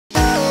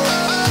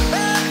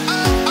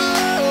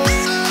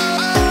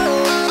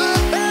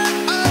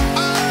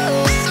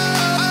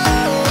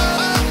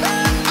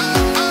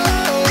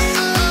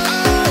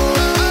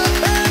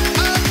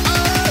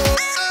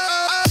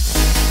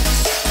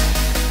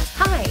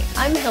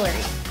I'm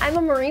Hilary. I'm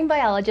a marine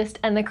biologist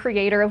and the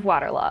creator of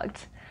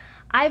Waterlogged.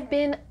 I've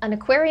been an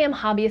aquarium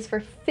hobbyist for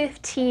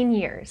 15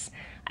 years.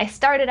 I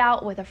started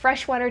out with a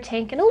freshwater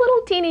tank and a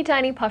little teeny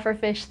tiny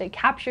pufferfish that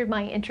captured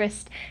my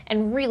interest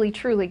and really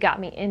truly got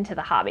me into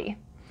the hobby.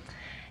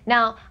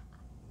 Now,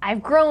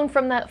 I've grown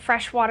from that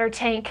freshwater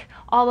tank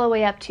all the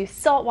way up to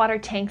saltwater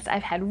tanks.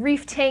 I've had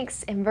reef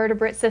tanks,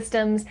 invertebrate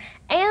systems,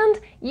 and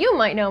you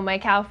might know my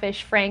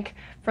cowfish Frank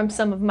from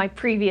some of my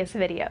previous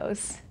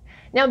videos.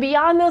 Now,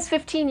 beyond those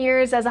 15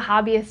 years as a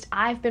hobbyist,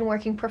 I've been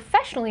working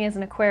professionally as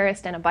an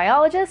aquarist and a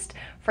biologist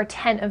for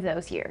 10 of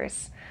those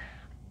years.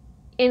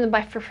 In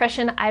my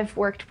profession, I've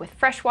worked with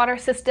freshwater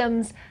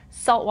systems,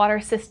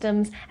 saltwater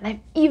systems, and I've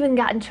even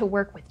gotten to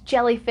work with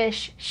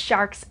jellyfish,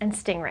 sharks, and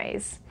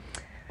stingrays.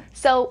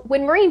 So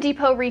when Marine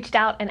Depot reached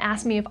out and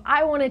asked me if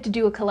I wanted to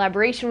do a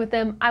collaboration with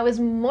them, I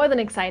was more than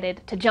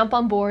excited to jump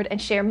on board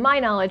and share my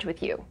knowledge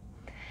with you.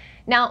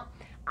 Now,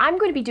 I'm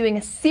going to be doing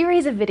a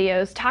series of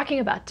videos talking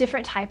about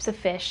different types of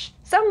fish,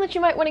 some that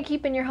you might want to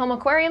keep in your home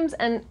aquariums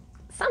and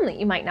some that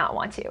you might not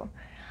want to.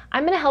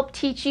 I'm going to help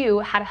teach you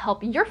how to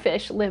help your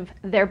fish live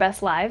their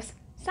best lives.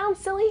 Sounds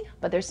silly,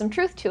 but there's some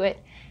truth to it.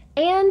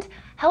 And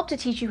help to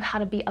teach you how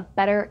to be a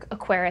better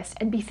aquarist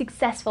and be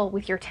successful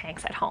with your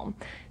tanks at home.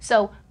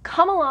 So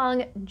come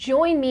along,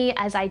 join me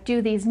as I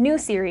do these new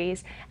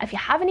series. If you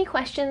have any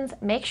questions,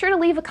 make sure to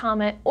leave a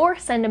comment or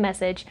send a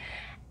message.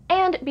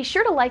 And be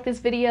sure to like this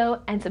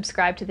video and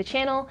subscribe to the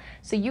channel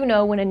so you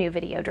know when a new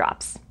video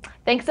drops.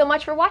 Thanks so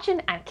much for watching,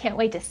 and I can't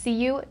wait to see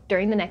you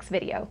during the next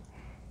video.